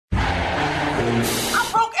I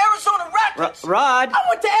broke Arizona records. Rod. I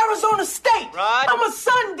went to Arizona State. Rod. I'm a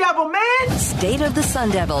Sun Devil, man. State of the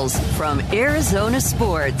Sun Devils from Arizona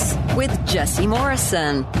Sports with Jesse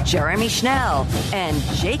Morrison, Jeremy Schnell, and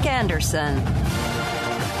Jake Anderson.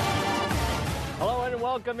 Hello and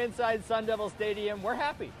welcome inside Sun Devil Stadium. We're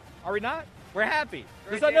happy. Are we not? We're happy.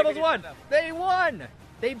 The Sun Devils won. They won.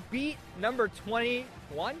 They beat number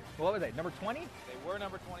 21. What were they? Number 20? They were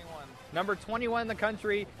number 21. Number 21 in the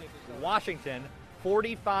country, Washington,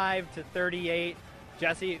 45-38.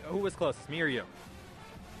 Jesse, who was closest, me or you?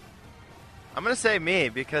 I'm going to say me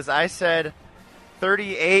because I said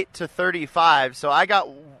 38-35, so I got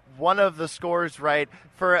one of the scores right.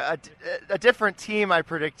 For a different team I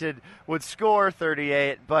predicted would score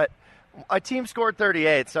 38, but a team scored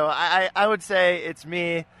 38, so I would say it's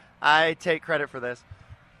me. I take credit for this.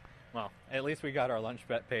 Well, at least we got our lunch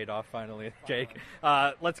bet paid off finally, Jake.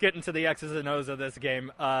 Let's get into the X's and O's of this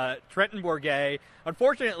game. Trenton Bourguet,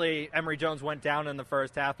 unfortunately, Emory Jones went down in the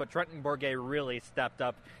first half, but Trenton Bourguet really stepped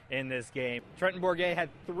up in this game. Trenton Bourguet had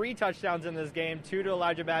 3 touchdowns in this game, 2 to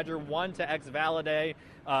Elijah Badger, 1 to X-Valade.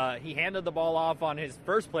 He handed the ball off on his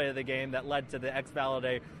first play of the game that led to the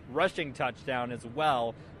X-Valade rushing touchdown as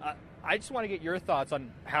well. I just want to get your thoughts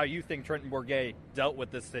on how you think Trenton Bourguet dealt with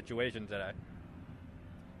this situation today.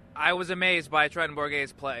 I was amazed by Trenton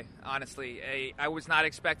Bourguet's play, honestly. I was not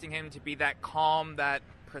expecting him to be that calm, that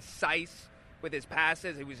precise with his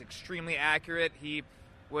passes. He was extremely accurate. He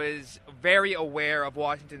was very aware of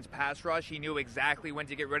Washington's pass rush. He knew exactly when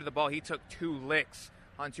to get rid of the ball. He took 2 licks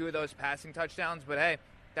on 2 of those passing touchdowns, but hey,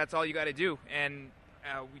 that's all you got to do. And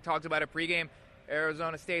we talked about it pregame.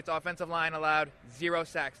 Arizona State's offensive line allowed 0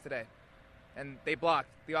 sacks today, and they blocked.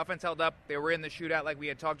 The offense held up. They were in the shootout like we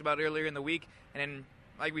had talked about earlier in the week, and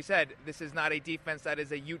like we said, this is not a defense that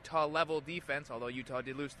is a Utah-level defense, although Utah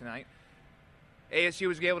did lose tonight. ASU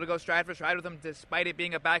was able to go stride for stride with them despite it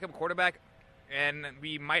being a backup quarterback, and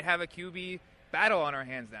we might have a QB battle on our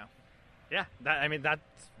hands now. Yeah, that's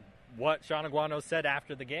what Sean Aguano said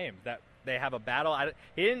after the game, that they have a battle.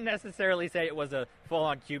 He didn't necessarily say it was a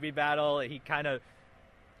full-on QB battle. He kind of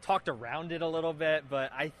talked around it a little bit,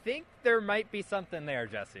 but I think there might be something there,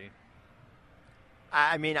 Jesse.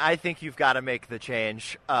 I mean, I think you've got to make the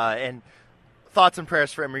change. And thoughts and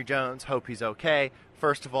prayers for Emory Jones. Hope he's okay,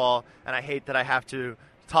 first of all. And I hate that I have to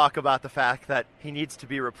talk about the fact that he needs to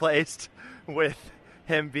be replaced with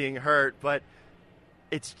him being hurt. But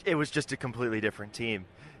it was just a completely different team.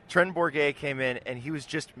 Trenton Bourguet came in, and he was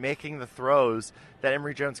just making the throws that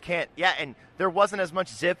Emory Jones can't. Yeah, and there wasn't as much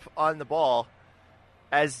zip on the ball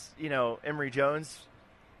as, Emory Jones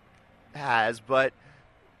has, but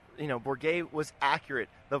Bourguet was accurate.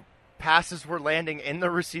 The passes were landing in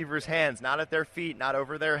the receiver's hands, not at their feet, not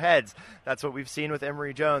over their heads. That's what we've seen with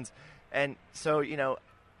Emory Jones. And so,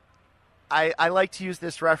 I like to use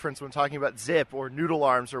this reference when talking about zip or noodle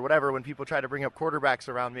arms or whatever when people try to bring up quarterbacks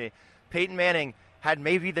around me. Peyton Manning had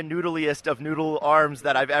maybe the noodliest of noodle arms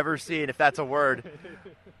that I've ever seen, if that's a word.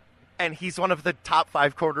 And he's one of the top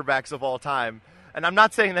 5 quarterbacks of all time. And I'm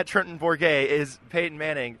not saying that Trenton Bourguet is Peyton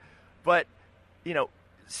Manning, but,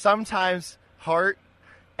 sometimes heart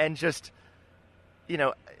and just,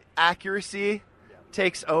 accuracy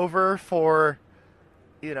takes over for,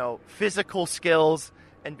 physical skills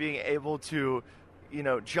and being able to,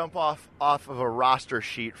 jump off of a roster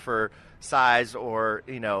sheet for size or,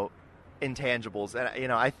 intangibles.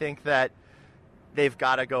 And, I think that they've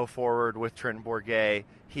got to go forward with Trenton Bourguet.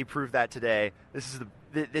 He proved that today.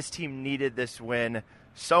 This team needed this win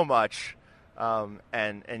so much. I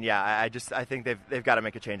think they've got to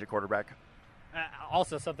make a change at quarterback.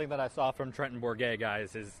 Also, something that I saw from Trenton Bourguet,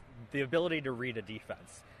 guys, is the ability to read a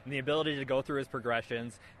defense and the ability to go through his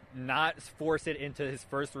progressions, not force it into his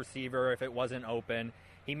first receiver if it wasn't open.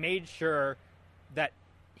 He made sure that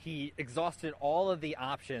he exhausted all of the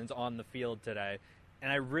options on the field today,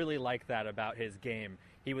 and I really like that about his game.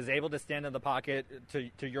 He was able to stand in the pocket,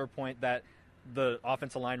 to your point, that the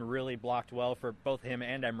offensive line really blocked well for both him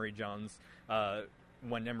and Emory Jones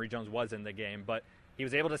when Emory Jones was in the game. But he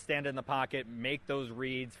was able to stand in the pocket, make those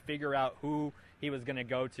reads, figure out who he was going to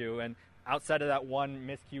go to. And outside of that one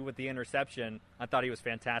miscue with the interception, I thought he was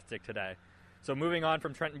fantastic today. So moving on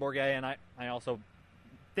from Trenton Bourguet, and I also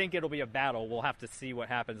think it'll be a battle. We'll have to see what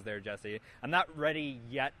happens there, Jesse. I'm not ready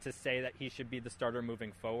yet to say that he should be the starter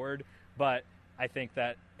moving forward, but I think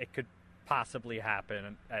that it could possibly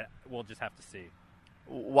happen. We'll just have to see.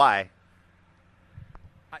 Why?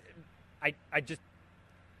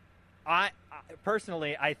 I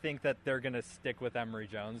personally, I think that they're going to stick with Emory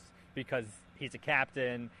Jones because he's a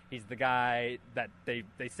captain. He's the guy that they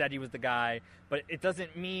said he was the guy. But it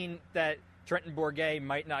doesn't mean that Trenton Bourguet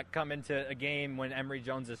might not come into a game when Emory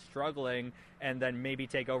Jones is struggling and then maybe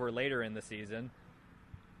take over later in the season.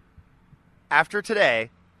 After today,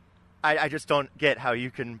 I just don't get how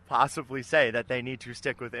you can possibly say that they need to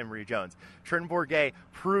stick with Emory Jones. Trenton Bourguet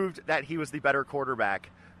proved that he was the better quarterback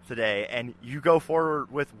today, and you go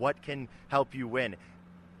forward with what can help you win.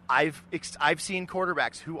 I've seen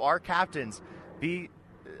quarterbacks who are captains be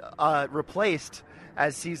replaced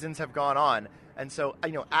as seasons have gone on, and so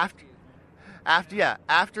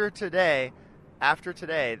after today,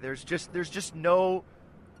 there's just no.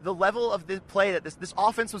 The level of the play that this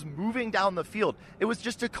offense was moving down the field, it was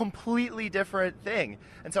just a completely different thing.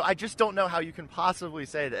 And so I just don't know how you can possibly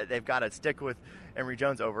say that they've got to stick with Emory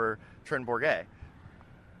Jones over Trenton Bourguet.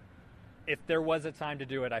 If there was a time to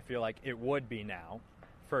do it, I feel like it would be now.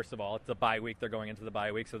 First of all, it's a bye week. They're going into the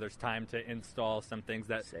bye week, so there's time to install some things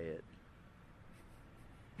that... Say it.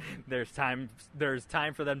 There's time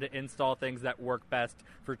for them to install things that work best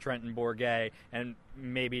for Trenton Bourguet, and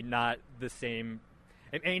maybe not the same...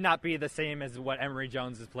 It may not be the same as what Emory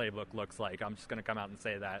Jones' playbook looks like. I'm just going to come out and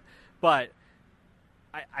say that. But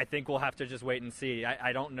I think we'll have to just wait and see.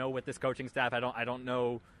 I don't know with this coaching staff. I don't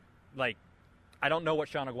know what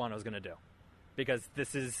Sean Aguano is going to do, because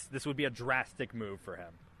this would be a drastic move for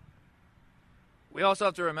him. We also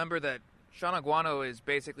have to remember that Sean Aguano is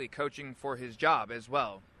basically coaching for his job as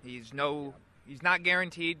well. He's not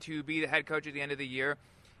guaranteed to be the head coach at the end of the year.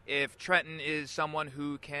 If Trenton is someone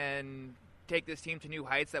who can take this team to new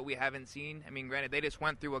heights that we haven't seen. I mean, granted, they just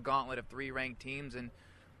went through a gauntlet of 3 ranked teams, and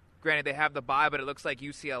granted, they have the bye, but it looks like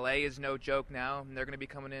UCLA is no joke now, and they're going to be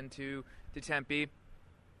coming into Tempe.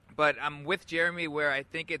 But I'm with Jeremy where I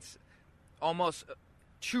think it's almost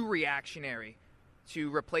too reactionary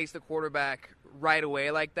to replace the quarterback right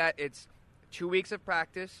away like that. It's 2 weeks of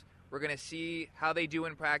practice. We're going to see how they do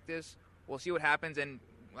in practice. We'll see what happens, and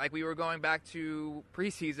like we were going back to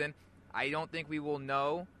preseason, I don't think we will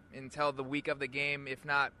know until the week of the game, if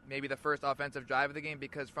not maybe the first offensive drive of the game,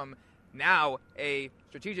 because from now, a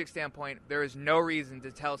strategic standpoint, there is no reason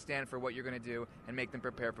to tell Stanford what you're going to do and make them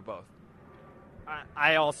prepare for both.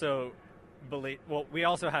 I also believe, we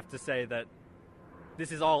also have to say that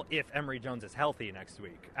this is all if Emory Jones is healthy next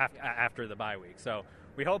week, after the bye week. So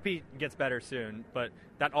we hope he gets better soon, but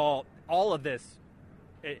that all of this,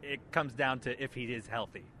 it comes down to if he is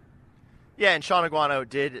healthy. Yeah, and Sean Aguano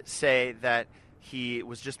did say that he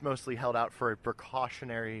was just mostly held out for a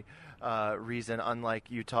precautionary reason, unlike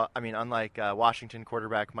Washington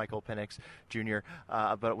quarterback Michael Penix Jr.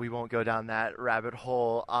 But we won't go down that rabbit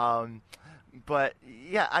hole. But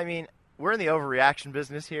yeah, I mean, we're in the overreaction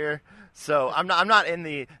business here, so I'm not in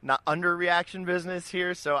the underreaction business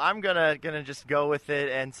here. So I'm gonna just go with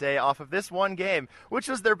it and say, off of this one game, which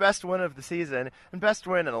was their best win of the season and best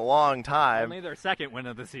win in a long time. Only their second win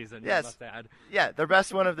of the season. Yes, you must add. Yeah, their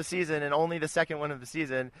best win of the season and only the second win of the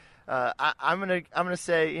season. I'm gonna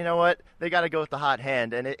say, you know what, they got to go with the hot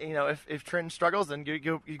hand, and if Trenton struggles, then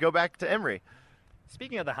you go back to Emory.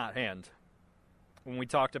 Speaking of the hot hand, when we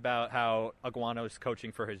talked about how Aguano's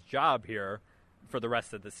coaching for his job here for the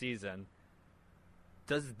rest of the season,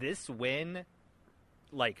 does this win,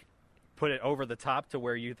 put it over the top to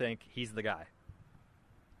where you think he's the guy?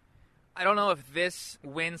 I don't know if this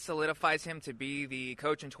win solidifies him to be the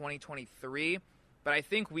coach in 2023, but I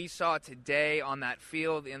think we saw today on that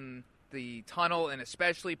field in the tunnel, and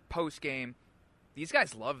especially post-game, these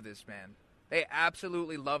guys love this man. They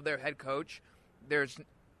absolutely love their head coach. There's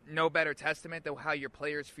no better testament to how your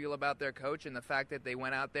players feel about their coach, and the fact that they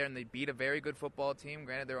went out there and they beat a very good football team.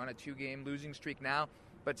 Granted, they're on a 2-game losing streak now,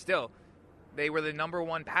 but still, they were the number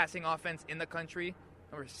 1 passing offense in the country,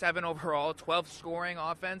 number 7 overall, 12th scoring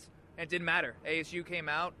offense, and it didn't matter. ASU came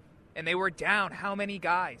out, and they were down how many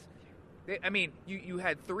guys? You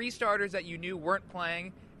had 3 starters that you knew weren't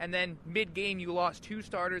playing, and then mid-game you lost 2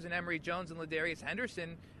 starters in Emory Jones and Ladarius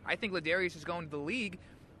Henderson. I think Ladarius is going to the league.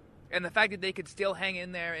 And the fact that they could still hang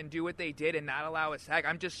in there and do what they did and not allow a sack,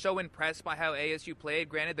 I'm just so impressed by how ASU played.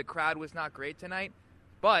 Granted, the crowd was not great tonight,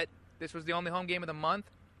 but this was the only home game of the month.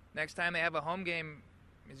 Next time they have a home game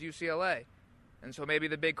is UCLA. And so maybe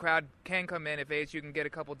the big crowd can come in if ASU can get a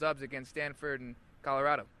couple dubs against Stanford and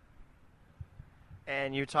Colorado.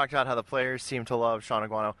 And you talked about how the players seem to love Sean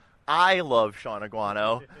Aguano. I love Sean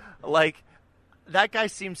Aguano. That guy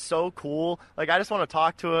seems so cool. I just want to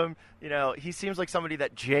talk to him. He seems like somebody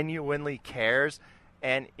that genuinely cares.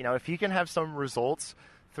 And, if he can have some results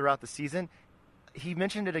throughout the season, he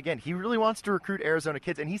mentioned it again. He really wants to recruit Arizona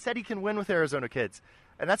kids, and he said he can win with Arizona kids.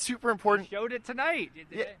 And that's super important. He showed it tonight.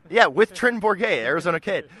 Yeah, with Trenton Bourguet, Arizona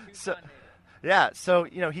kid. So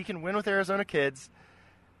he can win with Arizona kids.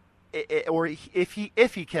 or if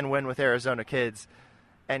he can win with Arizona kids,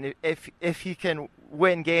 and if he can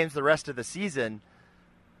win games the rest of the season,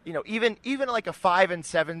 even like a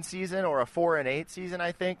 5-7 season or a 4-8 season,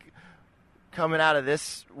 I think coming out of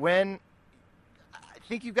this win, I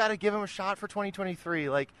think you've got to give him a shot for 2023.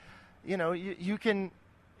 Like, you can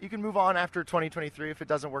move on after 2023 if it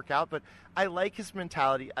doesn't work out, but I like his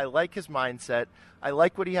mentality. I like his mindset. I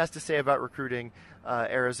like what he has to say about recruiting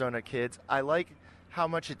Arizona kids. I like how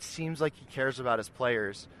much it seems like he cares about his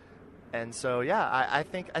players. And so, yeah, I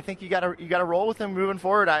think you gotta roll with him moving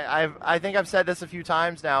forward. I think I've said this a few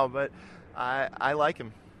times now, but I like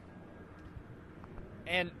him.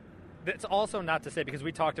 And that's also not to say, because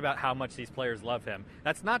we talked about how much these players love him,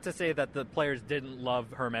 that's not to say that the players didn't love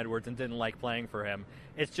Herm Edwards and didn't like playing for him.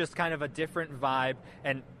 It's just kind of a different vibe,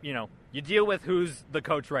 and you deal with who's the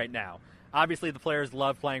coach right now. Obviously, the players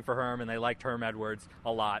love playing for Herm, and they liked Herm Edwards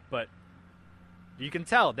a lot, but you can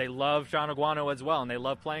tell they love Sean Aguano as well, and they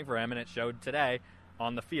love playing for him, and it showed today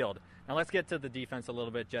on the field. Now let's get to the defense a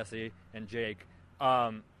little bit, Jesse and Jake.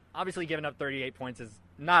 Obviously, giving up 38 points is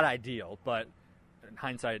not ideal, but in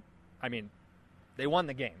hindsight, I mean, they won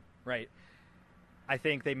the game, right? I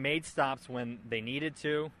think they made stops when they needed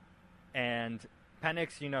to, and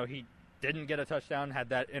Penix, he didn't get a touchdown, had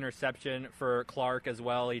that interception for Clark as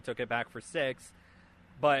well. He took it back for 6.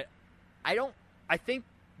 But I think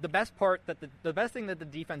the best thing that the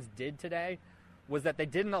defense did today was that they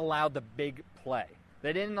didn't allow the big play.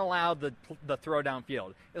 They didn't allow the throw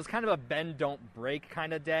downfield. It was kind of a bend, don't break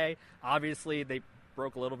kind of day. Obviously, they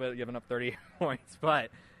broke a little bit, giving up 38 points, but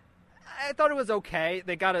I thought it was okay.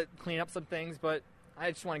 They got to clean up some things, but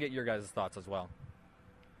I just want to get your guys' thoughts as well.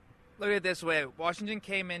 Look at it this way. Washington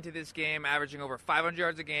came into this game averaging over 500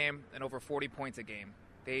 yards a game and over 40 points a game.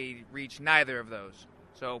 They reached neither of those.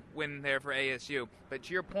 So win there for ASU. But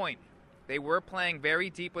to your point, they were playing very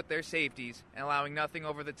deep with their safeties and allowing nothing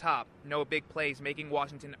over the top. No big plays, making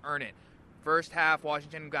Washington earn it. First half,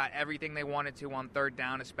 Washington got everything they wanted to on third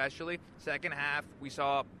down especially. Second half, we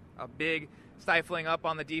saw a big stifling up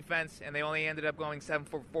on the defense, and they only ended up going 7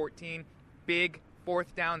 for 14. Big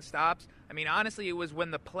fourth down stops. I mean, honestly, it was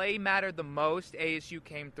when the play mattered the most, ASU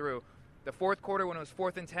came through. The fourth quarter, when it was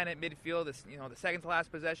 4th and 10 at midfield, the second to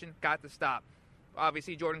last possession, got the stop.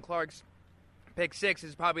 Obviously, Jordan Clark's pick 6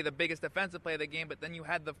 is probably the biggest defensive play of the game, but then you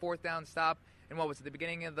had the fourth down stop in the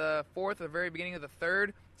beginning of the fourth or the very beginning of the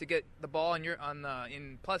third to get the ball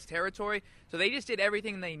in plus territory. So they just did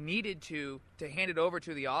everything they needed to hand it over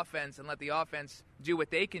to the offense and let the offense do what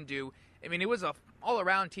they can do. I mean, it was a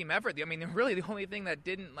all-around team effort. I mean, really the only thing that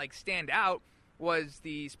didn't stand out was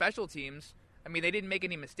the special teams. I mean, they didn't make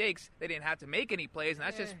any mistakes. They didn't have to make any plays, and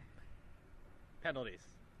that's just penalties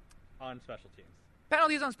on special teams.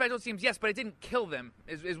 Penalties on special teams, yes, but it didn't kill them,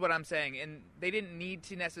 is what I'm saying. And they didn't need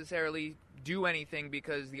to necessarily do anything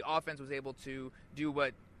because the offense was able to do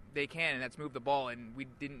what they can, and that's move the ball, and we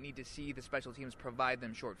didn't need to see the special teams provide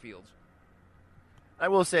them short fields. I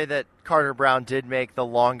will say that Carter Brown did make the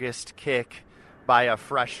longest kick by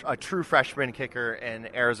a true freshman kicker in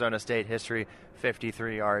Arizona State history,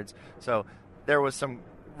 53 yards. So there was some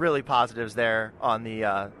really positives there on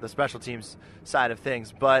the special teams side of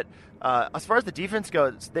things. But as far as the defense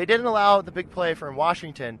goes, they didn't allow the big play from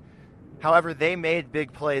Washington. However, they made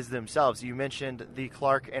big plays themselves. You mentioned the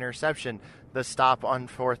Clark interception, the stop on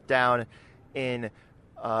 4th down in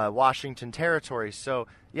Washington territory. So,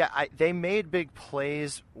 yeah, they made big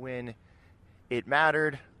plays when it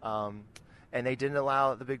mattered, and they didn't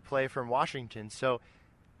allow the big play from Washington. So,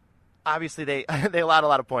 obviously, they allowed a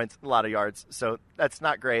lot of points, a lot of yards. So, that's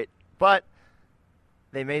not great. But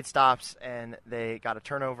they made stops, and they got a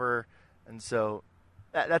turnover. And so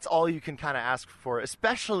that's all you can kind of ask for,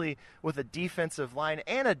 especially with a defensive line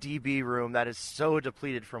and a DB room that is so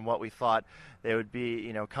depleted from what we thought they would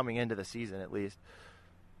be, coming into the season at least.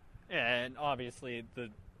 Yeah, and obviously the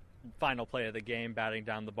final play of the game, batting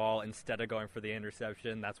down the ball instead of going for the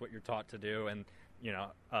interception, that's what you're taught to do. And,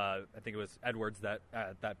 I think it was Edwards that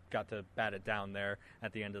got to bat it down there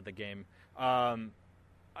at the end of the game.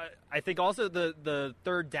 I think also the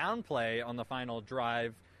third down play on the final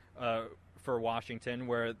drive for Washington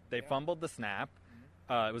where they fumbled the snap.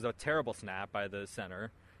 It was a terrible snap by the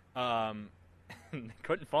center. They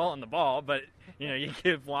couldn't fall on the ball, but you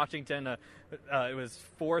give Washington it was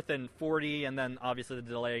 4th and 40, and then obviously the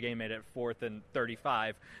delay of game made it 4th and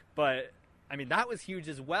 35. But I mean, that was huge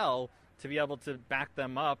as well to be able to back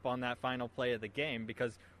them up on that final play of the game,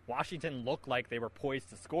 because Washington looked like they were poised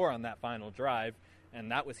to score on that final drive,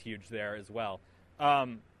 and that was huge there as well.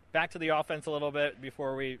 Back to the offense a little bit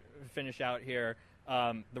before we finish out here.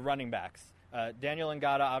 The running backs. Daniel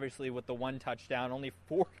Ngata, obviously, with the 1 touchdown, only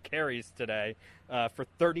 4 carries today for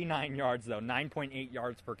 39 yards, though, 9.8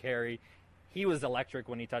 yards per carry. He was electric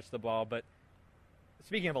when he touched the ball. But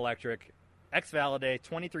speaking of electric, Valade,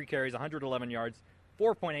 23 carries, 111 yards,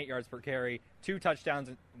 4.8 yards per carry, 2 touchdowns,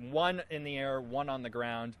 1 in the air, 1 on the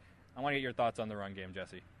ground. I want to get your thoughts on the run game,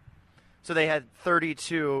 Jesse. So they had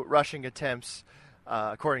 32 rushing attempts,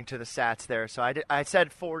 according to the stats there. So I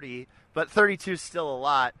said 40, but 32 is still a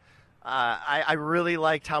lot. I really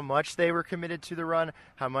liked how much they were committed to the run,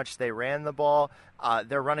 how much they ran the ball.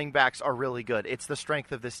 Their running backs are really good. It's the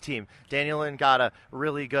strength of this team. Daniel Ngata,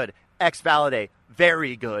 really good. Valade,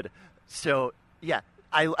 very good. So, yeah,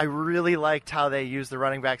 I really liked how they used the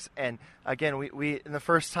running backs. And, again, we in the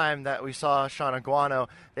first time that we saw Sean Aguano,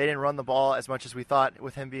 they didn't run the ball as much as we thought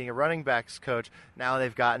with him being a running backs coach. Now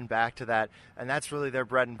they've gotten back to that, and that's really their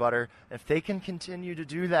bread and butter. If they can continue to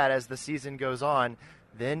do that as the season goes on,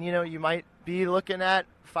 then, you might be looking at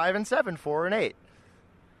 5-7, 4-8.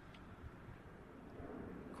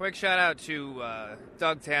 Quick shout out to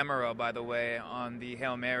Doug Tamaro, by the way, on the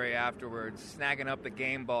Hail Mary afterwards, snagging up the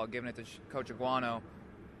game ball, giving it to Coach Aguano.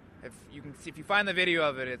 If you find the video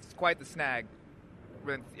of it, it's quite the snag.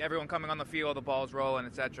 With everyone coming on the field, the ball's rolling,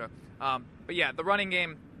 etc. But yeah, the running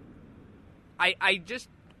game. I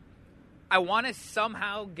want to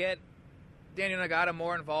somehow get Daniel Ngata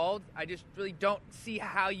more involved. I just really don't see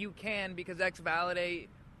how you can, because Valade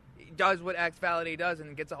does what Valade does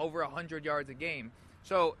and gets over 100 yards a game.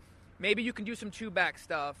 So maybe you can do some 2-back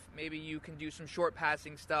stuff. Maybe you can do some short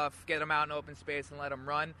passing stuff, get them out in open space and let them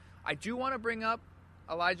run. I do want to bring up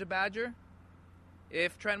Elijah Badger.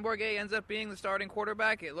 If Trent Bourget ends up being the starting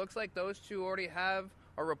quarterback, it looks like those two already have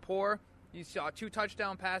a rapport. You saw 2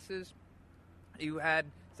 touchdown passes. You had,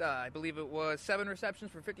 I believe it was 7 receptions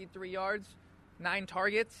for 53 yards, 9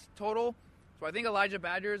 targets total. So I think Elijah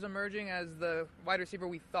Badger is emerging as the wide receiver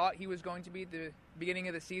we thought he was going to be at the beginning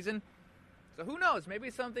of the season. So who knows? Maybe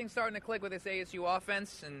something's starting to click with this ASU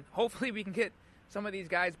offense, and hopefully we can get some of these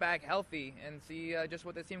guys back healthy and see just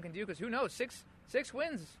what this team can do. Because who knows? Six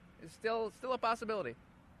wins is still a possibility.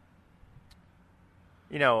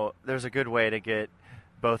 There's a good way to get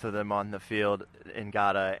both of them on the field,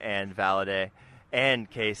 Ngata and Valade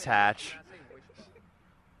and Case Hatch.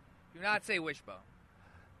 Do not say wishbone.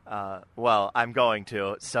 Well, I'm going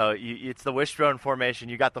to. So it's the wishbone formation.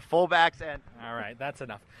 You got the fullbacks and. All right, that's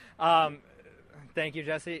enough. Thank you,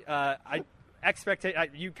 Jesse.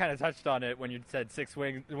 You kind of touched on it when you said 6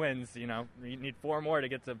 wins. You need 4 more to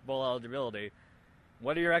get to bowl eligibility.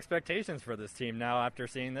 What are your expectations for this team now after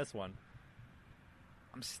seeing this one?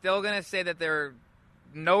 I'm still going to say that there's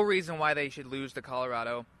no reason why they should lose to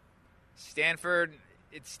Colorado. Stanford,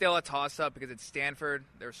 it's still a toss-up because it's Stanford.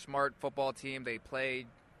 They're a smart football team. They play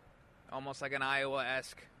almost like an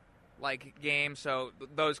Iowa-esque game, so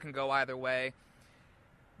those can go either way.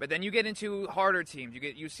 But then you get into harder teams. You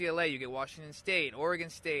get UCLA, you get Washington State, Oregon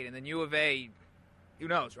State, and then U of A. Who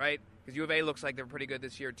knows, right? Because U of A looks like they're pretty good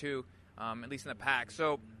this year too, at least in the pack.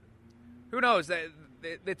 So who knows?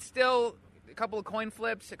 It's still a couple of coin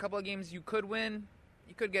flips, a couple of games you could win.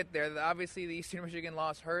 You could get there. Obviously, the Eastern Michigan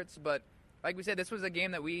loss hurts, but like we said, this was a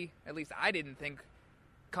game that at least I didn't think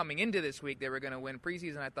coming into this week they were going to win.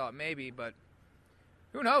 Preseason, I thought maybe, but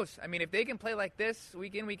who knows? I mean, if they can play like this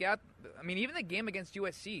week in, week out, I mean, even the game against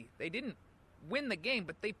USC, they didn't win the game,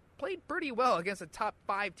 but they played pretty well against a top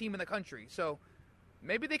 5 team in the country. So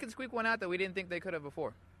maybe they can squeak one out that we didn't think they could have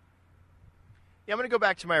before. Yeah, I'm going to go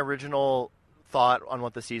back to my original thought on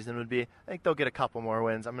what the season would be. I think they'll get a couple more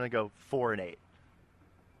wins. I'm going to go 4-8.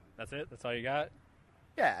 That's it? That's all you got?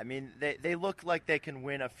 Yeah, I mean, they look like they can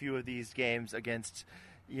win a few of these games against,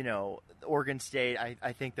 Oregon State.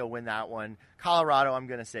 I think they'll win that one. Colorado, I'm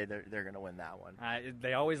going to say they're going to win that one.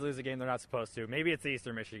 They always lose a game they're not supposed to. Maybe it's the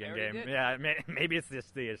Eastern Michigan game. Did. Yeah, maybe it's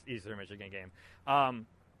just the Eastern Michigan game.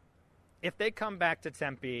 If they come back to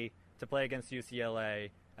Tempe to play against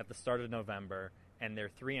UCLA at the start of November and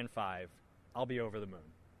they're 3-5, I'll be over the moon.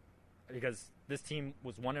 Because this team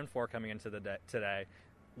was 1-4 coming into today,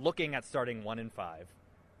 looking at starting 1-5,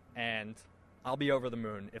 and I'll be over the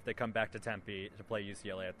moon if they come back to Tempe to play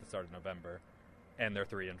UCLA at the start of November, and they're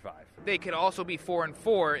 3-5. They could also be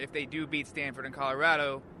 4-4 if they do beat Stanford and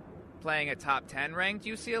Colorado, playing a top 10 ranked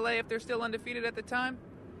UCLA if they're still undefeated at the time.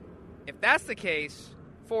 If that's the case,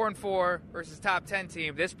 4-4 versus top 10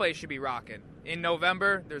 team, this place should be rocking. In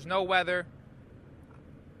November, there's no weather.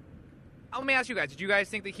 Let me ask you guys, did you guys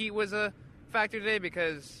think the heat was a factor today?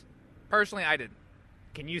 Because personally, I didn't.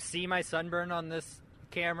 Can you see my sunburn on this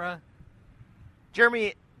camera?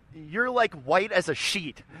 Jeremy, you're like white as a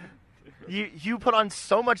sheet. You put on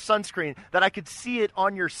so much sunscreen that I could see it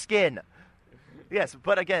on your skin. Yes,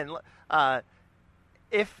 but again,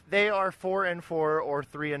 if they are 4-4 or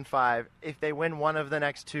 3-5, if they win one of the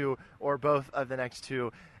next two or both of the next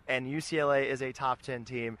two, and UCLA is a top 10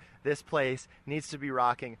 team, this place needs to be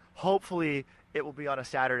rocking. Hopefully, it will be on a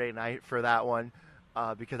Saturday night for that one,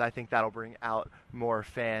 because I think that'll bring out more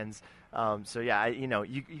fans. So yeah,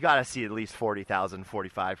 you got to see at least 40,000,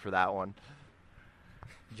 45 for that one.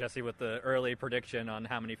 Jesse with the early prediction on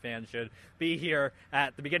how many fans should be here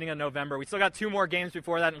at the beginning of November. We still got 2 more games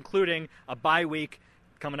before that, including a bye week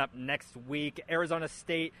coming up next week. Arizona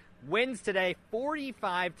State wins today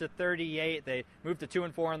 45-38. They moved to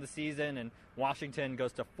 2-4 on the season, and Washington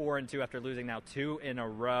goes to 4-2 after losing now 2 in a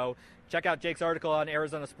row. Check out Jake's article on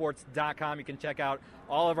ArizonaSports.com. You can check out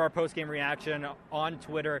all of our post-game reaction on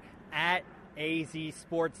Twitter at AZ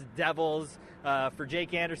Sports Devils. For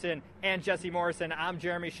Jake Anderson and Jesse Morrison, I'm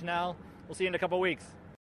Jeremy Schnell. We'll see you in a couple weeks.